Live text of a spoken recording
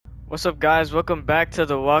What's up, guys? Welcome back to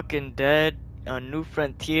The Walking Dead New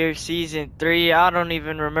Frontier Season 3. I don't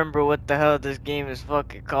even remember what the hell this game is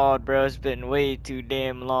fucking called, bro. It's been way too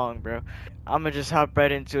damn long, bro. I'ma just hop right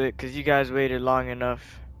into it because you guys waited long enough.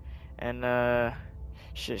 And,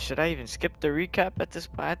 shit, should I even skip the recap at this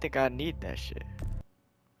point? I think I need that shit.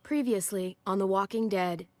 Previously on The Walking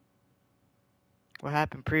Dead. What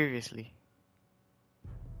happened previously?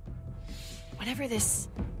 Whatever this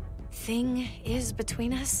thing is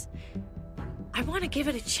between us, I want to give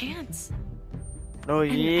it a chance. Oh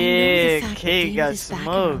And I know yeah, the fact that Kate David got is back in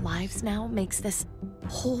our smoked. lives now makes this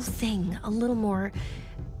whole thing a little more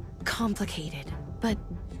complicated. But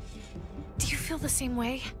do you feel the same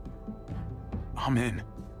way? I'm in.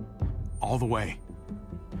 All the way.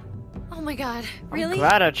 Oh my god, I'm really?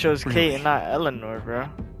 glad I chose Kate Really? and not Eleanor, bro.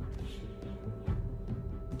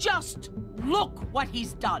 Just look what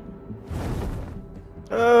he's done.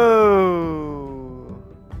 Oh,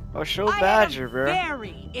 show Badger, I bro. had a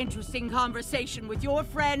very interesting conversation with your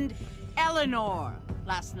friend Eleanor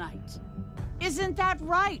last night. Isn't that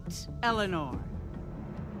right, Eleanor?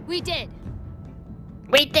 We did.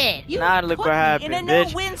 You Nah, look put what me happened, in a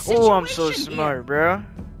no-win bitch. Oh, I'm so situation smart, here. bro.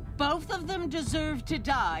 Both of them deserve to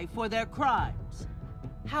die for their crimes.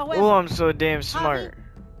 However, Oh, I'm so damn smart.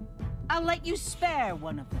 I'll let you spare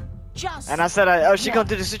one of them. Just And I said, oh, she gonna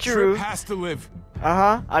do the Trip switcheroo. has to live.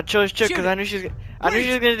 I chose Trip because I knew she was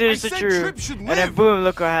gonna do the I said switcheroo. Trip should And then live. boom,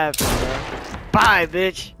 look what happened, bro. Bye,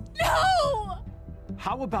 bitch. No!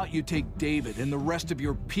 How about you take David and the rest of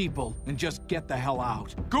your people and just get the hell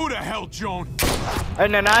out? Go to hell, Joan.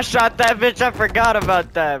 And then I shot that bitch. I forgot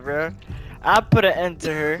about that, bro. I put an end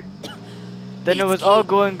to her. Then it was all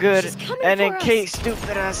going good. She's coming And then for us. Kate,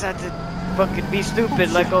 stupid ass, had to fucking be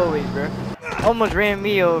stupid like always, bro. Almost ran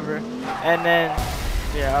me over. And then,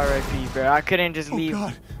 yeah, R.I.P., bro. I couldn't just leave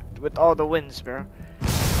God. with all the wins, bro.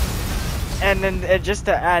 And then just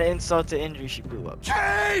to add insult to injury, she blew up.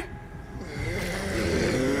 Kate!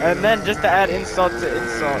 And then just to add insult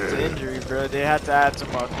to injury, bro, they had to add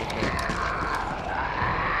some more people.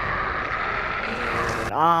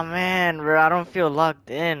 Aw, man, bro, I don't feel locked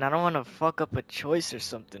in. I don't want to fuck up a choice or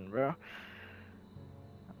something, bro.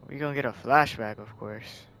 We gonna get a flashback, of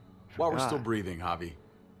course. While we're Forgot. still breathing, Javi.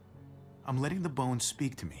 I'm letting the bones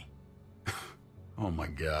speak to me. Oh my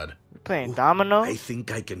god. We playing domino? I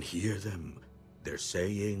think I can hear them. They're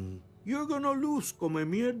saying, "You're gonna lose, come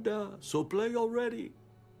mierda, so play already."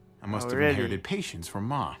 I must have Already. inherited patience from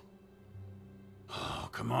Ma. Oh,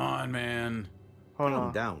 come on, man. Hold Calm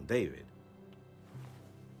on. down, David.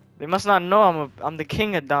 They must not know I'm the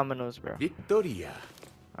king of dominoes, bro. Victoria.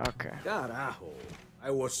 Okay. Carajo,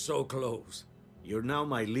 I was so close. You're now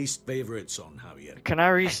my least favorite son, Javier. Can I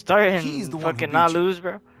restart He's and the one who fucking beat not you. lose,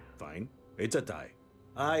 bro? Fine, it's a tie.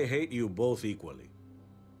 I hate you both equally.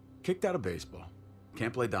 Kicked out of baseball.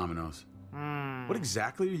 Can't play dominoes. Hmm. What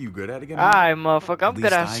exactly are you good at again? Alright, motherfucker. I'm At good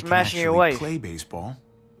least at I can smashing your actually wife. play baseball.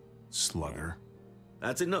 Slugger.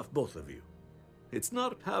 That's enough, both of you. It's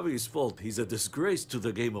not Javi's fault he's a disgrace to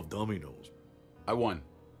the game of dominoes. I won.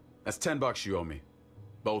 That's $10 you owe me.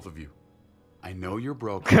 Both of you. I know you're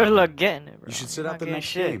broke. Good luck getting it, bro. You should You're sit not out the getting next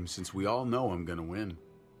shit. game since we all know I'm gonna win.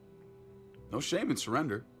 No shame in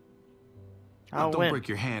surrender. I'll Don't win. break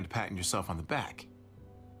your hand patting yourself on the back.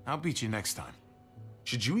 I'll beat you next time.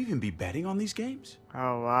 Should you even be betting on these games?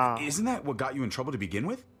 Oh, wow. Isn't that what got you in trouble to begin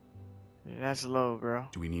with? That's low, bro.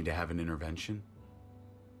 Do we need to have an intervention?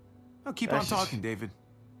 Now keep That's on just- talking, David.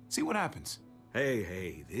 See what happens.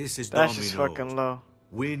 Hey, this is That's dominoes. just fucking low.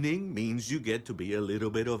 Winning means you get to be a little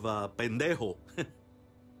bit of a pendejo.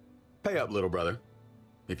 Pay up, little brother.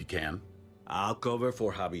 If you can. I'll cover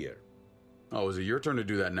for Javier. Oh, is it your turn to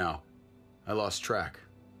do that now? I lost track.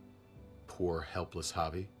 Poor, helpless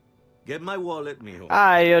Javi. Get my wallet, mijo.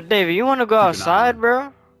 Alright, yo, David, you wanna go Keep an eye outside, on him.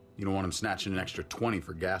 bro? You don't want him snatching an extra 20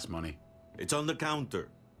 for gas money. It's on the counter.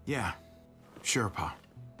 Yeah. Sure, Pa.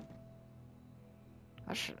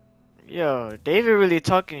 Yo, David really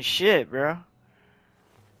talking shit, bro.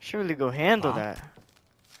 Should really go handle Wow. that.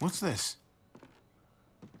 What's this?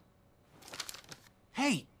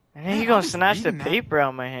 Hey! And then man, he I gonna was snatch the reading that. paper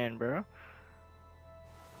out my hand, bro.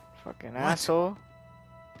 Fucking asshole.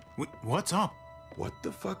 What's up? What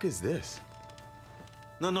the fuck is this?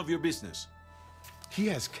 None of your business. He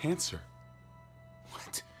has cancer.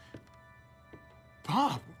 What?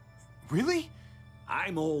 Pa? Really?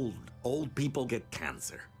 I'm old. Old people get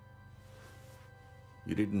cancer.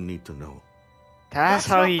 You didn't need to know. That's That's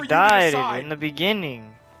how not he for you to died decide. in the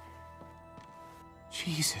beginning.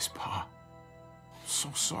 Jesus, Pa. I'm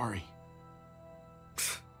so sorry.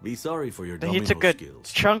 Be sorry for your Then he domino took a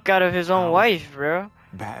skills. chunk out of his own How? wife, bro.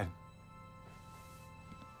 Bad.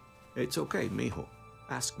 It's okay, mijo.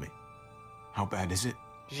 Ask me. How bad is it?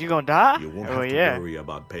 Is she gonna die? You won't Oh have to yeah. worry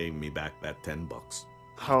about paying me back that $10.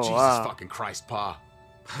 Oh Jesus wow. fucking Christ, Pa.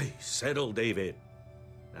 Hey, settle, David.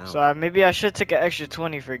 Now, So maybe I should take an extra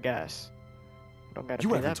 20 for gas. Don't gotta You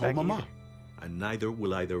pay haven't that told back Mama. either. and neither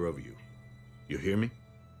will either of you. You hear me?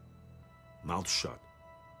 Mouth shut.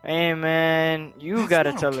 Hey man, you That's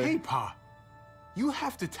gotta not tell okay, her. Pa. You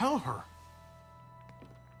have to tell her.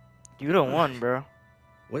 You the one, bro.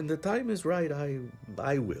 When the time is right,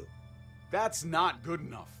 I will. That's not good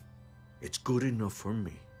enough. It's good enough for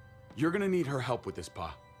me. You're gonna need her help with this,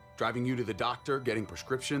 Pa. Driving you to the doctor, getting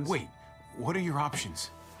prescriptions. Wait, what are your options?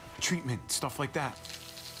 Treatment, stuff like that.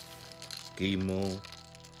 Chemo,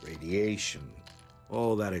 radiation,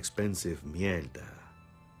 all that expensive mierda.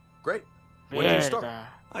 Great. When do you start? Mierda.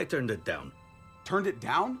 I turned it down. Turned it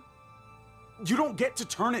down? You don't get to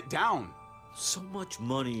turn it down. So much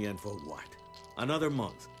money, and for what? Another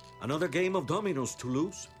month. Another game of dominoes to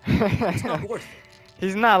lose? It's not worth it.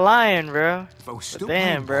 He's not lying, bro. If I was But still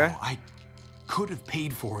damn, playing bro. ball, I could have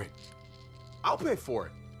paid for it. I'll pay for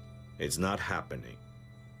it. It's not happening.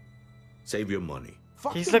 Save your money.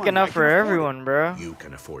 Fuck He's the looking money, out I for can afford it. everyone, bro. You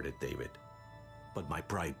can afford it, David. But my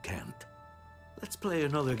pride can't. Let's play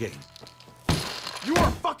another game. You are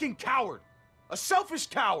a fucking coward. A selfish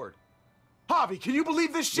coward. Javi, can you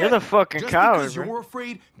believe this shit? You're the fucking Just coward, because bro. you're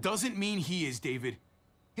afraid doesn't mean he is, David.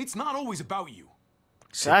 It's not always about you.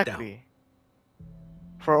 Sit down, Exactly.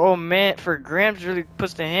 For old man, for Gramps really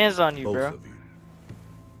puts the hands on you, both bro. of you.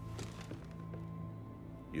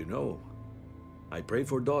 You know, I pray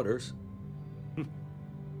for daughters.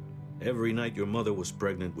 Every night your mother was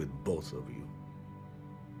pregnant with both of you.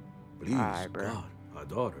 Please, Alright, bro. God, a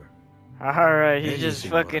daughter. Alright, he's just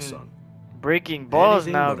Anything but a fucking son. breaking balls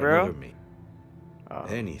Anything now, but bro. another me. Oh.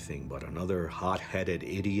 Anything but another hot-headed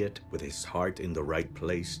idiot with his heart in the right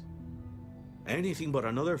place. Anything but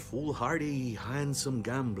another foolhardy, handsome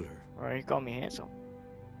gambler. Alright, he called me handsome.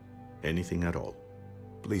 Anything at all.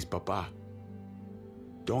 Please, Papa.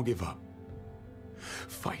 Don't give up.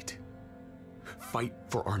 Fight. Fight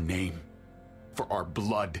for our name. For our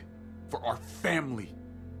blood. For our family.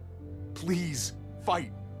 Please,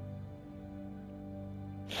 fight.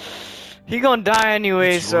 He gonna die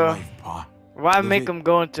anyway, It's your so life, Pa. why Live make it him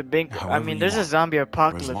go into Bink? I however mean, you there's a want, zombie or as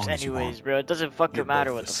apocalypse long as you anyways, want. bro. It doesn't fucking You're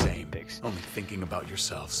matter both what the the fuck he same. picks. Only thinking about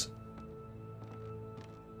yourselves.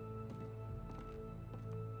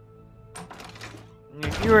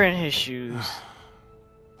 If you were in his shoes,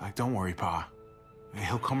 Like, don't worry, Pa.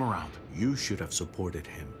 He'll come around. You should have supported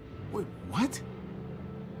him. Wait, what?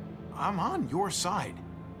 I'm on your side.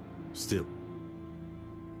 Still,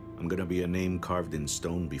 I'm gonna be a name carved in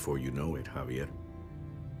stone before you know it, Javier.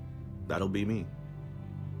 That'll be me.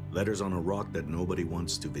 Letters on a rock that nobody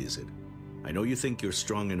wants to visit. I know you think you're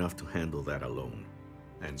strong enough to handle that alone.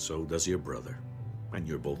 And so does your brother. And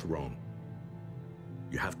you're both wrong.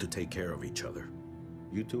 You have to take care of each other.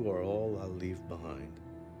 You two are all I'll leave behind.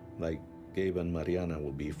 Like Gabe and Mariana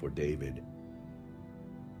will be for David.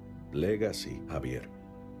 Legacy, Javier.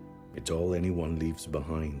 It's all anyone leaves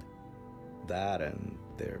behind. That and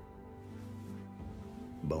their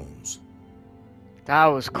bones. that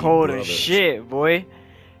was cold as brothers. shit, boy.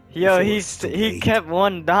 Yo, Before he it's too he late. kept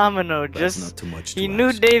one domino. That's Just not too much he to knew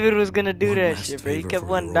ask. David was gonna do One that last shit, but he favor kept for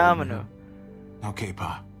one your old domino. man. Okay,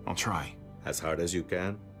 Pa. I'll try. As hard as you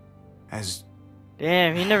can. As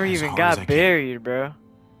Damn, he never As even hard as I got can. buried, bro.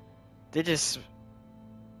 They just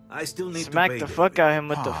I still need to smacked pay the David. fuck out of him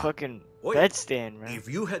with the Ah. fucking Wait, bedstand, bro. If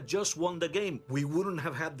you had just won the game, we wouldn't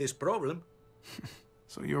have had this problem.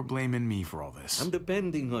 so you're blaming me for all this. I'm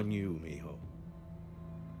depending on you, mijo.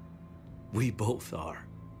 We both are.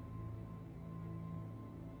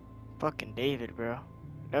 Fucking David, bro.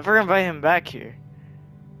 Never invite him back here.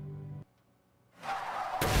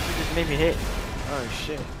 He just made me hit. Oh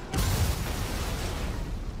shit.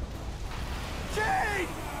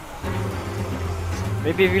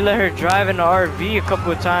 Maybe if you let her drive in the RV a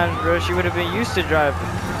couple of times, bro, she would have been used to driving.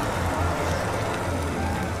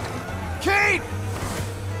 Kate!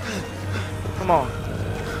 Come on.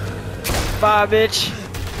 Bye, bitch.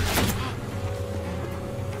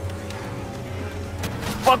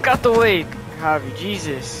 Fuck out the way, Javi.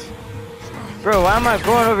 Jesus. Bro, why am I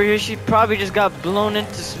going over here? She probably just got blown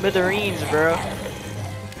into smithereens, bro.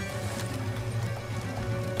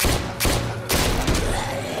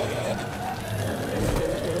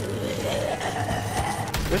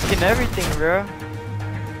 Risking everything, bro.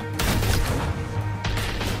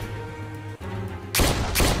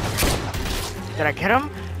 Did I get him?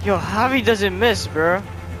 Yo, Javi doesn't miss, bro.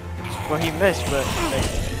 Well, he missed, but like,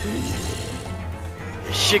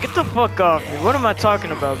 Shit, get the fuck off me. What am I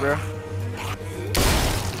talking about, bro?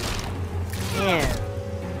 Yeah.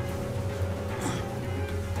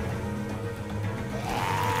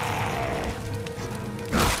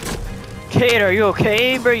 Kate, are you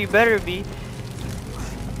okay, bro? You better be.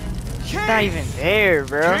 She's not even there,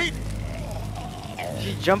 bro. Kate!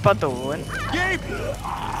 She jump out the window. Gabe!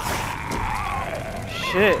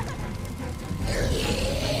 Shit.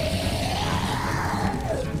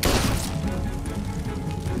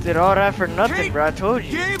 Did all that for nothing, Kate! bro. I told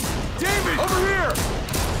you. Gabe! David! Over here!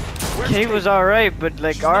 Where's Kate was alright, but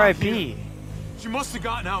like She's not R.I.P. here. She must have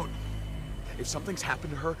gotten out. If something's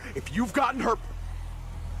happened to her, if you've gotten her,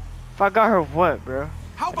 If I got her what, bro?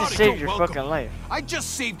 how I about just it? saved You're your welcome. fucking life. I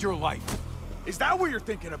just saved your life. Is that what you're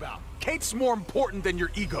thinking about? Kate's more important than your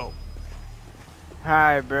ego.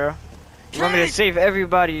 Alright, bro. You want me to Kate! save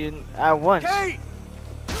everybody at once? Kate!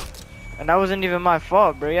 And that wasn't even my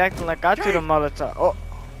fault, bro. You acting like I threw them all the time. Oh,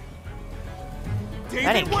 David,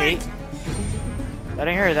 that ain't wait! Kate. That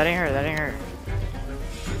ain't her. That ain't her. That ain't her.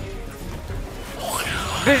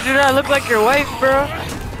 Bitch, do that look like your wife, bro?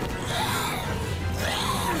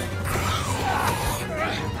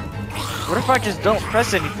 What if I just don't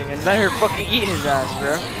press anything and let her fucking eat his ass,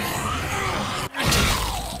 bro?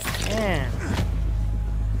 Man.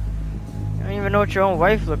 You don't even know what your own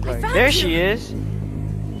wife look like. found There you. she is.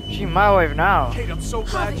 She my wife now. Kate, I'm so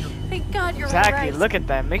glad you're... Thank God you're Exactly. alright. Look at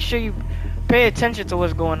that. Make sure you pay attention to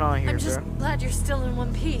what's going on here, I'm just bro. glad you're still in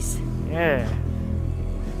one piece. Yeah.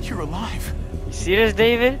 You're alive. You see this,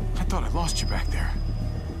 David? I thought I lost you back there.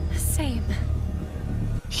 Same.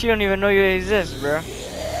 She don't even know you exist, bro.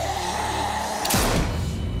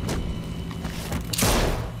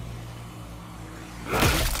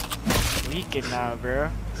 Weaken now, bro.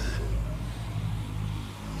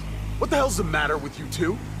 What the hell's the matter with you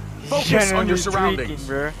two? He's Focus on genuinely your surroundings. tweaking,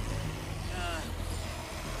 bro.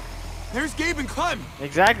 There's Gabe and Clem.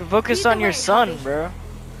 Exactly. Focus Lead the on your way, son, Javi. bro.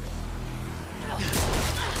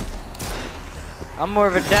 I'm more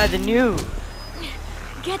of a dad than you.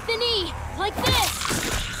 Get the knee, like this.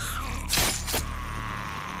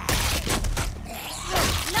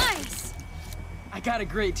 Nice. I got a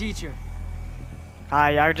great teacher.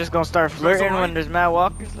 Hi, y'all just gonna start flirting alright? when there's mad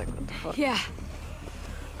walkers? Like, what the fuck? Yeah.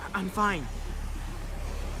 I'm fine.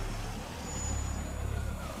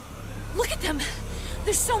 Look at them.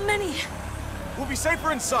 There's so many. We'll be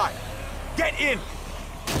safer inside. Get in.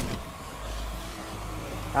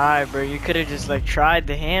 Alright, bro, you could've just like tried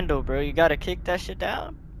the handle, bro. You gotta kick that shit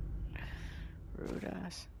down. Rude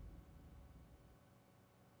ass.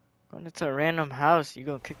 Going into a random house, you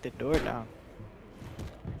gonna kick the door down.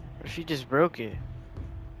 Or if you just broke it.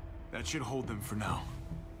 That should hold them for now.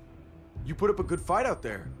 You put up a good fight out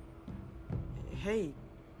there. Hey,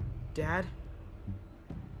 Dad.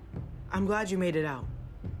 I'm glad you made it out.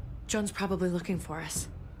 Joan's probably looking for us.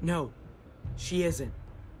 No, she isn't.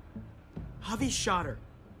 Javi shot her.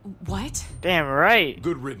 What? Damn right.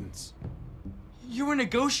 Good riddance. You were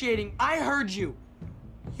negotiating. I heard you.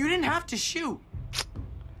 You didn't have to shoot.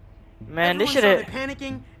 Man, they Everyone should've. started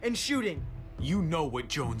panicking and shooting. You know what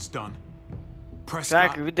Joan's done. Prescott,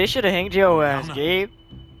 Exactly. They should've hanged your ass, Hell no. Gabe.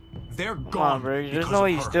 they're Come gone on, bro. There's because no way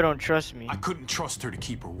of you her. still don't trust me. I couldn't trust her to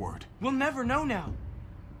keep her word. We'll never know now.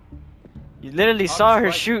 You literally saw her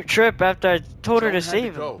right. shoot Trip after I told her Joan to had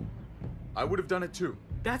save him. go. I would have done it too.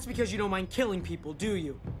 That's because you don't mind killing people, do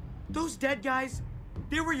you? Those dead guys,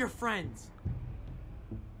 they were your friends.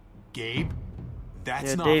 Gabe, that's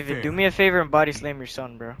Yeah, not David, fair. do me a favor and body slam your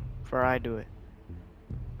son, bro. Before I do it.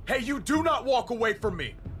 Hey, you do not walk away from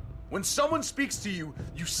me. When someone speaks to you,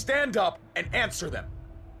 you stand up and answer them.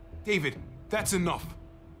 David, that's enough.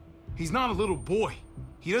 He's not a little boy.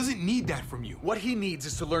 He doesn't need that from you. What he needs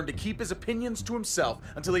is to learn to keep his opinions to himself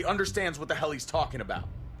until he understands what the hell he's talking about.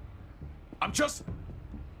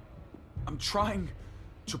 I'm trying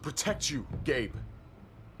to protect you, Gabe.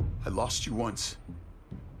 I lost you once.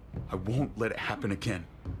 I won't let it happen again.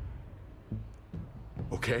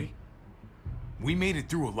 Okay? We made it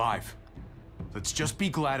through alive. Let's just be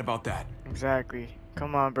glad about that. Exactly.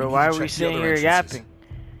 Come on, bro. We need Why to are we check the sitting other here entrances. yapping?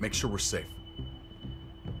 Make sure we're safe.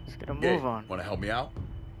 Let's get a Gabe, move on. wanna help me out?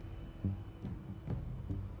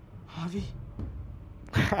 Javi?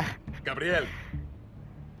 Gabriel,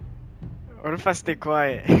 What if I stay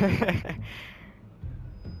quiet?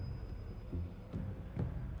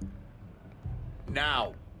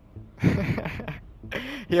 now.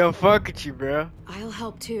 Yo, fuck with you, bro. I'll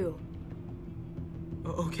help too.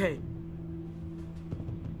 Okay.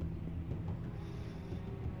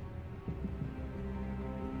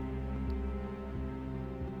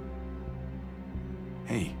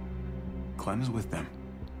 Hey, Clem's with them.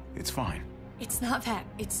 It's fine. It's not that.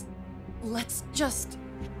 It's... Let's just...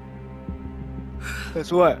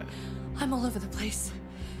 That's what? I'm all over the place.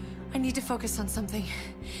 I need to focus on something.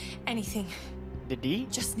 Anything. The D?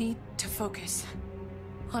 Just need to focus.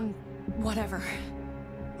 On whatever.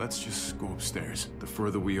 Let's just go upstairs. The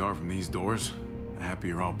further we are from these doors, the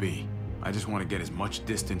happier I'll be. I just want to get as much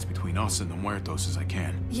distance between us and the Muertos as I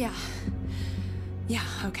can. Yeah. Yeah,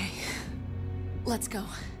 okay. Let's go.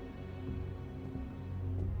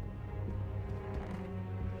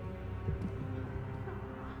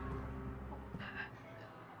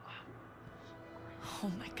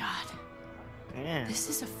 Oh my god. Damn. This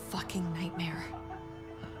is a fucking nightmare.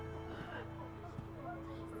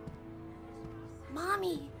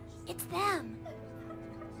 Mommy, it's them.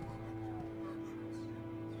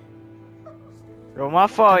 Bro, my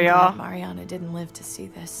fault, I'm y'all. glad Mariana didn't live to see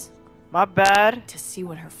this. My bad. To see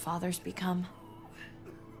what her father's become.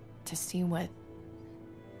 To see what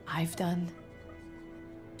I've done.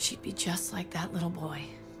 She'd be just like that little boy.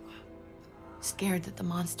 Scared that the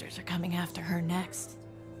monsters are coming after her next.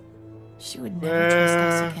 She would never trust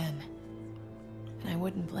us again. And I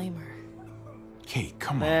wouldn't blame her. Kate,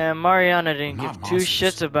 come on. Man, Mariana didn't We're give not two monsters.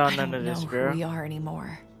 shits about I none don't of know this, who bro. we are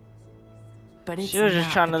anymore. But it's She was just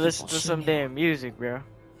not trying the to listen people to she some knew. damn music, bro.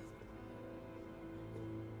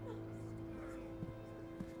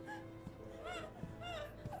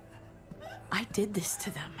 I did this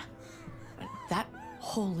to them. That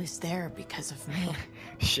hole is there because of me.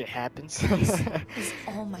 Shit happens. It's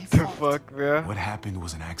all my The fault. fuck, bro? What happened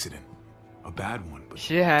was an accident. A bad one, but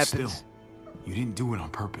Shit happens. still, you didn't do it on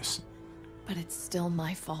purpose. But it's still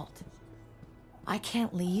my fault. I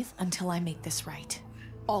can't leave until I make this right.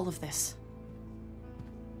 All of this.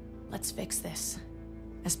 Let's fix this.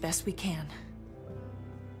 As best we can.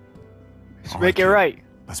 Let's All make it Kate. right.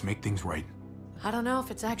 Let's make things right. I don't know if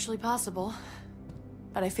it's actually possible.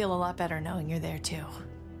 But I feel a lot better knowing you're there too.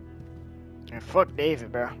 And fuck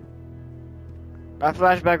David, bro. That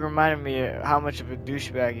flashback reminded me of how much of a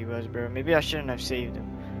douchebag he was, bro. Maybe I shouldn't have saved him.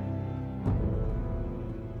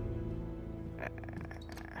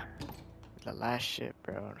 The last shit,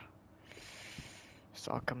 bro. It's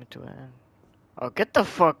all coming to an end. Oh, get the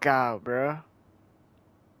fuck out, bro.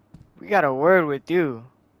 We got a word with you.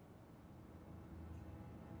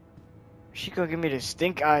 She gonna give me the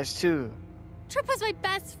stink eyes, too. Tripp was my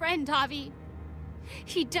best friend, Javi.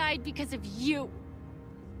 He died because of you.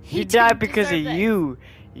 He died didn't because of deserve this. you.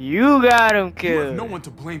 You got him You killed. have no one to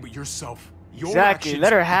blame but yourself. Your Exactly, actions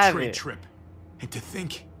let her have betrayed it. Tripp. And to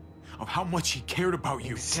think of how much he cared about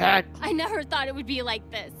you. Exactly. I never thought it would be like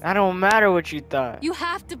this. I don't matter what you thought. You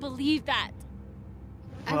have to believe that.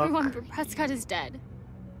 Fuck. Everyone but Prescott is dead.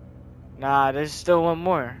 Nah, there's still one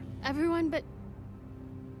more. Everyone but...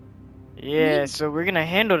 Yeah, Me? so we're gonna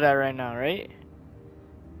handle that right now, right?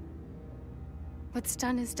 What's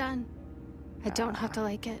done is done. I don't have to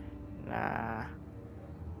like it, Nah.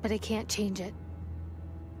 but I can't change it.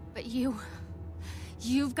 But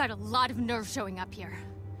you've got a lot of nerve showing up here.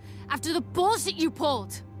 After the bullshit you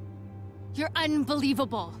pulled. You're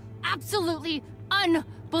unbelievable. Absolutely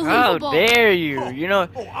unbelievable. How dare you? You know,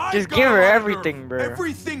 I just got give a her lot of everything, nerve. bro.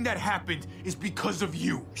 Everything that happened is because of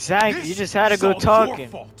you. Exactly, This you just had to is go all talking. Your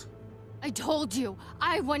fault. I told you,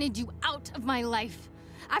 I wanted you out of my life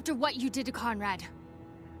after what you did to Conrad.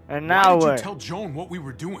 And now Why did what? you tell Joan what we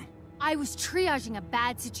were doing? I was triaging a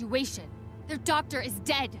bad situation. Their doctor is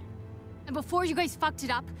dead. And before you guys fucked it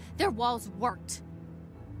up, their walls worked.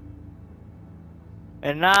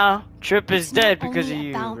 And now Tripp is It's dead not because of only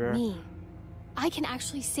you, about bro. me. I can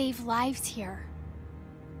actually save lives here.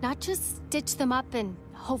 Not just stitch them up and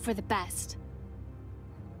hope for the best.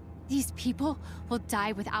 These people will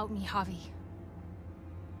die without me, Javi.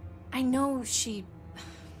 I know she...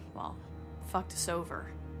 well, fucked us over.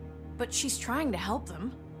 But she's trying to help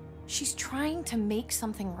them. She's trying to make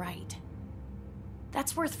something right.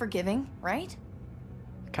 That's worth forgiving, right?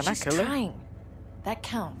 Can I She's kill her? trying. That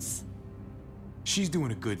counts. She's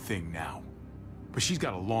doing a good thing now. But she's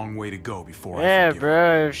got a long way to go before I Yeah, forgive her.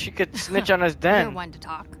 bro. If she could snitch on us You're then. one to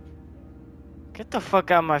talk. Get the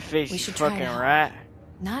fuck out of my face, We you should try fucking to help. rat.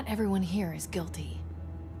 Not everyone here is guilty.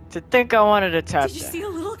 To think I wanted to tap Did you that. see a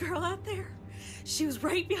little girl out there? She was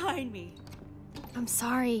right behind me. I'm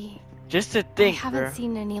sorry. Just to I think, haven't bro.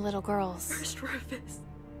 seen any little girls. First Rufus.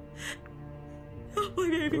 Oh, my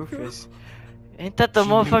baby girl. Rufus. Ain't that the She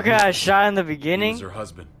knew motherfucker I Rufus. shot in the He beginning? was her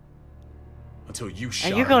husband. Until you shot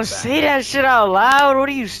And you her gonna back. say that shit out loud? What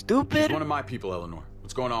are you, She's stupid? one of my people, Eleanor.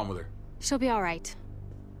 What's going on with her? She'll be alright.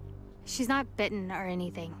 She's not bitten or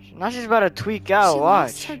anything. Now she's about to tweak out, She watch.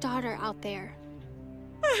 lost her daughter out there.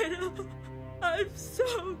 I know. I'm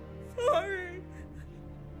so sorry.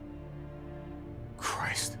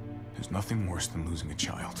 Christ, there's nothing worse than losing a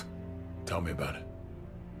child. Tell me about it.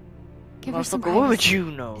 Give her some Motherfucker, what would privacy.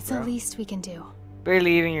 you know, It's bro? the least we can do.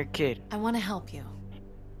 Barely even your kid. I want to help you.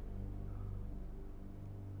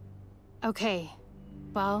 Okay.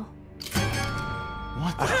 Well,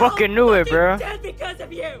 What I the? fucking knew it, bro. Dead because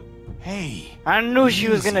of you. Hey. I knew she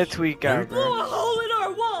was gonna Easy. tweak out, Blew a bro. hole in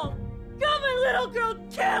our wall. Got my little girl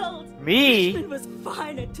killed. Me? It was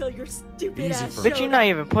fine until your stupid Easy ass for- Bitch, you're not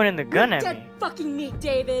even pointing the gun at Dead me. fucking meat,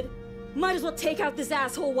 David. Might as well take out this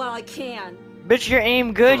asshole while I can. Bitch, your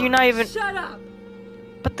aim good. You're not even. Shut up.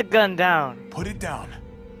 Put the gun down. Put it down.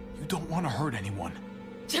 You don't want to hurt anyone.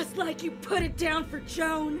 Just like you put it down for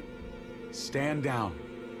Joan. Stand down.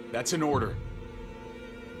 That's an order.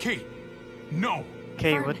 Kate, no.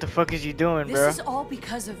 Okay, what the fuck is you doing, This bro? is all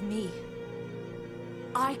because of me.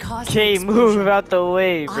 I caused the Okay, explosion. move out the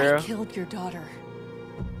way, bro. I killed your daughter.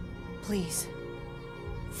 Please,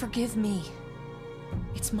 forgive me.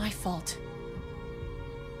 It's my fault.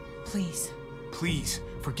 Please. Please,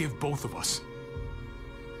 forgive both of us.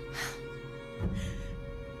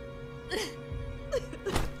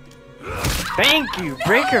 Thank you.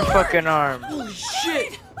 Break her fucking arm. Holy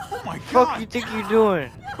shit! Oh my Fuck God. you think you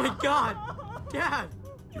doing? My God! Dad!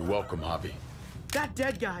 You're welcome, Javi. That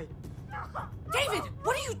dead guy! David,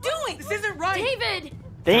 what are you doing? This isn't right! David!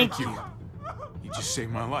 Thank you. You just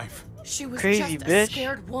saved my life. She was Crazy just bitch. a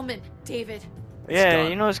scared woman, David. Yeah, done.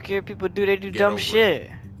 you know what scared people do? They do Get dumb over it.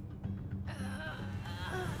 shit.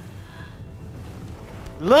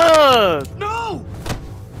 Look! No!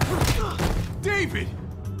 David!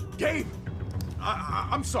 Gabe!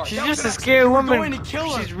 I'm sorry. She's that was just a an scared were woman. going to kill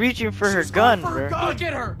her. She's reaching for her She's going gun, for her bro. gun. Look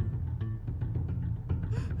at her!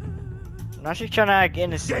 Now she's trying to act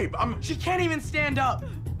innocent. Gabe, She can't even stand up!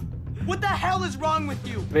 What the hell is wrong with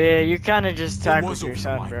you? But yeah, you kind of just It tackled was your over the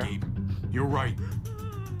son, line, bro. Gabe. You're right.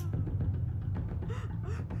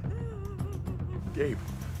 Gabe.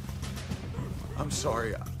 I'm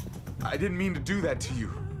sorry. I didn't mean to do that to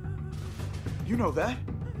you. You know that.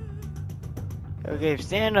 Okay,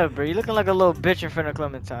 stand up, bro. You looking like a little bitch in front of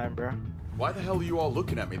Clementine, bro. Why the hell are you all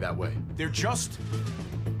looking at me that way? They're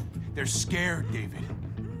scared, David.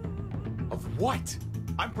 Of what?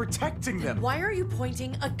 I'm protecting them. Why are you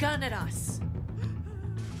pointing a gun at us?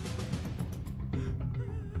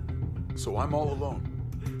 So I'm all alone.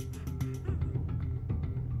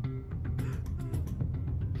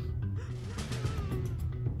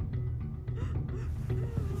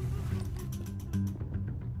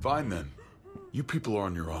 Fine then. You people are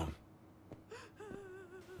on your own.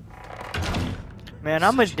 Man,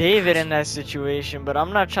 I'm a David in that situation, but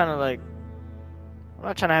I'm not trying to I'm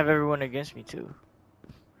not trying to have everyone against me too.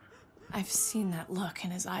 I've seen that look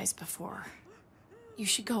in his eyes before. You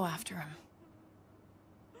should go after him.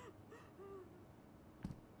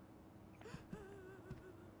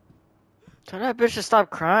 Tell that bitch to stop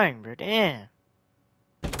crying, bro. Damn.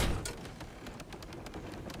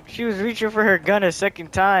 She was reaching for her gun a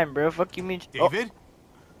second time, bro. Fuck you mean? David?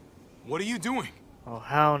 What are you doing? Oh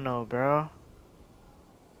hell no, bro.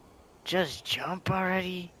 Just jump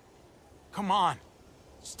already. Come on.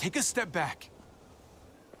 Just take a step back.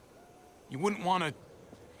 You wouldn't want to,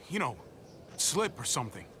 you know, slip or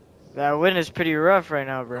something. That wind is pretty rough right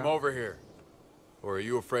now, Come bro. over here. Or are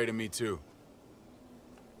you afraid of me too?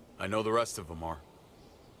 I know the rest of them are.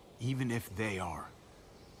 Even if they are.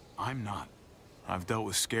 I'm not. I've dealt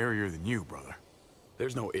with scarier than you, brother.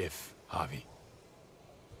 There's no if, Javi.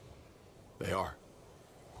 They are.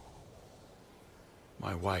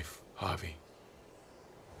 My wife, Javi.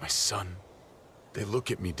 My son. They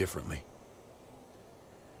look at me differently.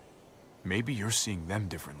 Maybe you're seeing them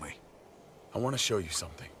differently. I want to show you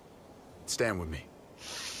something. Stand with me.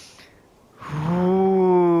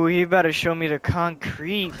 Ooh, he better show me the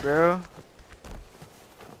concrete, bro.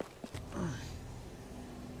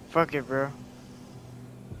 Fuck it, bro.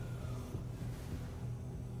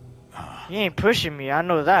 He ain't pushing me. I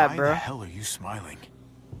know that, Why bro. the hell are you smiling?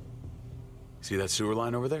 See that sewer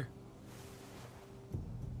line over there?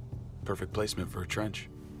 Perfect placement for a trench.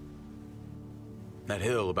 That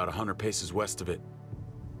hill about 100 paces west of it.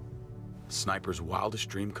 Sniper's wildest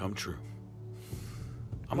dream come true.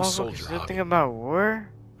 I'm a soldier, Still Javi. thinking about war?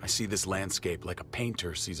 I see this landscape like a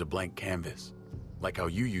painter sees a blank canvas. Like how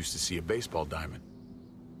you used to see a baseball diamond.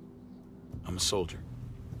 I'm a soldier.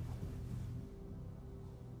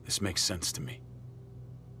 This makes sense to me.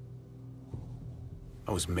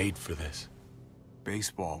 I was made for this.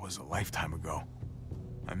 Baseball was a lifetime ago.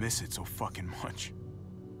 I miss it so fucking much.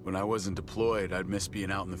 When I wasn't deployed, I'd miss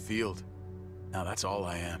being out in the field. Now that's all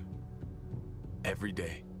I am. Every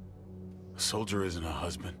day. A soldier isn't a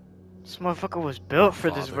husband. This motherfucker was built for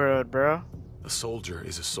this Father. world, bro. A soldier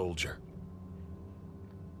is a soldier.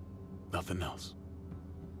 Nothing else.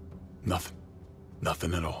 Nothing.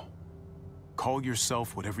 Nothing at all. Call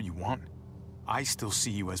yourself whatever you want. I still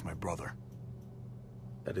see you as my brother.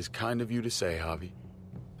 That is kind of you to say, Javi.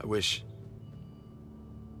 I wish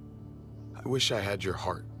I had your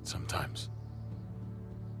heart sometimes.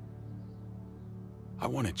 I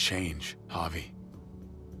want to change, Javi.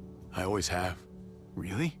 I always have.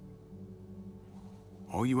 Really?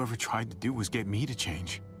 All you ever tried to do was get me to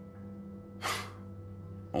change.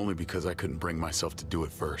 Only because I couldn't bring myself to do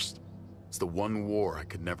it first. It's the one war I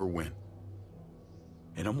could never win.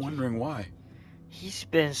 And I'm wondering why. He's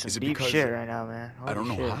spitting some deep shit right now, man. I don't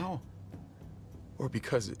know shit. how. Or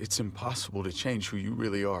because it's impossible to change who you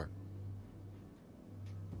really are.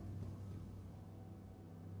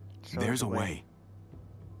 So There's a way.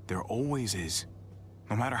 There always is.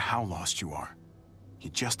 No matter how lost you are. You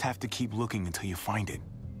just have to keep looking until you find it.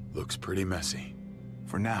 Looks pretty messy.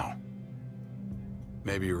 For now.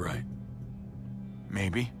 Maybe you're right.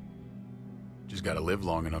 Maybe. Just gotta live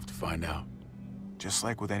long enough to find out. Just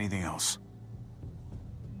like with anything else.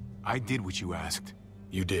 I did what you asked.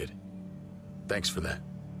 You did. Thanks for that.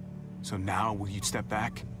 So now, will you step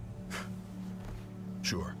back?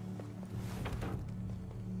 Sure.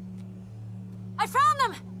 I found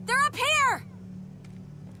them! They're up here!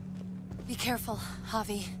 Be careful,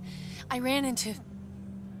 Javi. I ran into...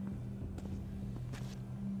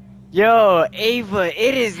 Yo, Ava,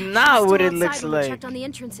 it is not what it looks like. Checked on the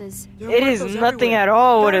entrances. It is nothing at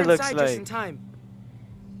all what it looks Just in like. time.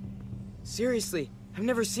 Seriously, I've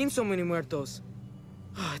never seen so many muertos.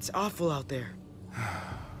 Oh, it's awful out there.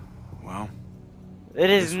 Well, It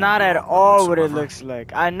is not at all what it looks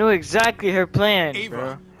like. I knew exactly her plan,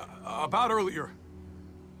 bro. About earlier.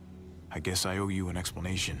 I guess I owe you an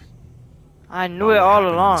explanation. I knew it all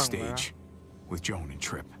along, on the bro. stage with Joan and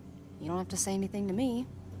Tripp. You don't have to say anything to me.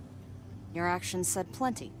 Your actions said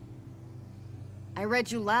plenty. I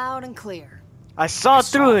read you loud and clear. I saw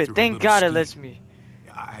through it. Thank God it lets me.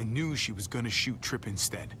 I knew she was gonna shoot Tripp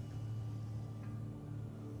instead.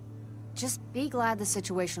 Just be glad the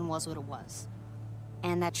situation was what it was.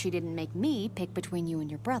 And that she didn't make me pick between you and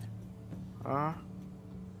your brother. What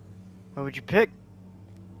would you pick?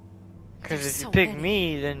 Because if There's you so pick many.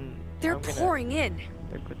 me, then They're I'm gonna pouring in.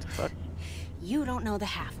 Like, what the fuck? You don't know the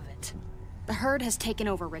half of it. The herd has taken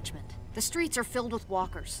over Richmond. The streets are filled with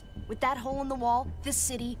walkers. With that hole in the wall, this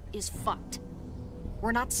city is fucked.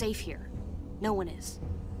 We're not safe here. No one is.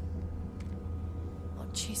 Oh,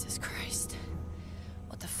 Jesus Christ.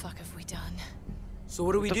 What the fuck have we done? So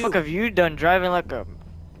what do we What the do? fuck have you done driving like a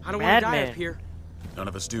I don't want to die madman? up here. None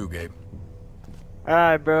of us do, Gabe.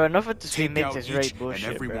 Alright, bro. Enough with this Take remake out this each rape bullshit,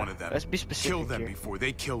 and every bro. one of them. Let's be specific Kill them here. before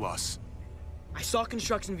they kill us. I saw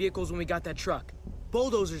construction vehicles when we got that truck.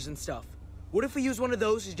 Bulldozers and stuff. What if we use one of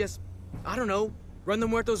those to just, I don't know, run the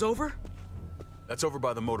muertos over? That's over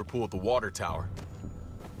by the motor pool at the water tower.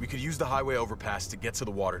 We could use the highway overpass to get to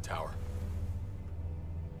the water tower.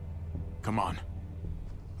 Come on.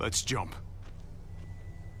 Let's jump.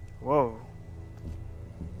 Whoa.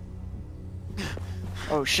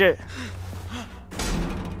 Oh shit.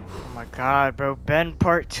 Oh my god, bro. Ben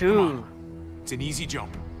part 2. It's an easy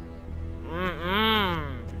jump.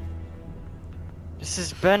 This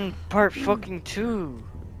is Ben part fucking 2.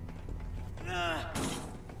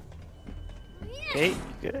 Okay, you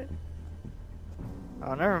good?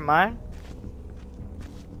 Oh, never mind.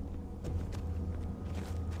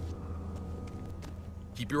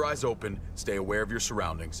 Keep your eyes open, stay aware of your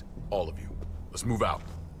surroundings. All of you. Let's move out.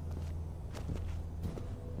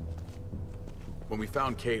 When we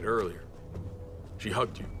found Kate earlier, she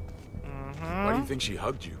hugged you. Why do you think she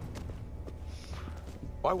hugged you?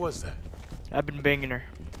 Why was that? I've been banging her.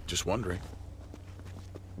 Just wondering.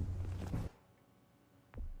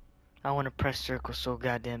 I want to press circle so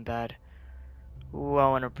goddamn bad. Ooh, I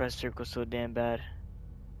want to press circle so damn bad.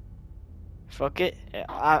 Fuck it.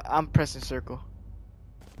 I'm pressing circle.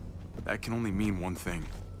 That can only mean one thing.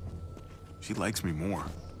 She likes me more.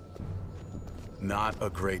 Not a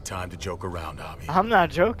great time to joke around, Javi. I'm not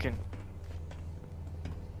joking.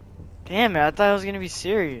 Damn it, I thought I was gonna be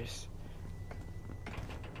serious.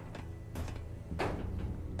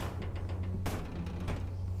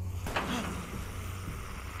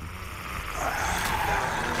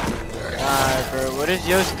 Bro, what is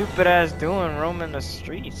your stupid ass doing roaming the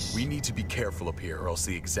streets? We need to be careful up here or else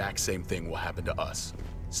the exact same thing will happen to us.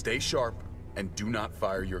 Stay sharp and do not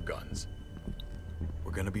fire your guns.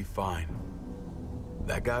 We're gonna be fine.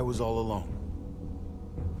 That guy was all alone.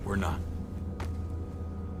 We're not.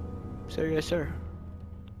 Sir, yes sir.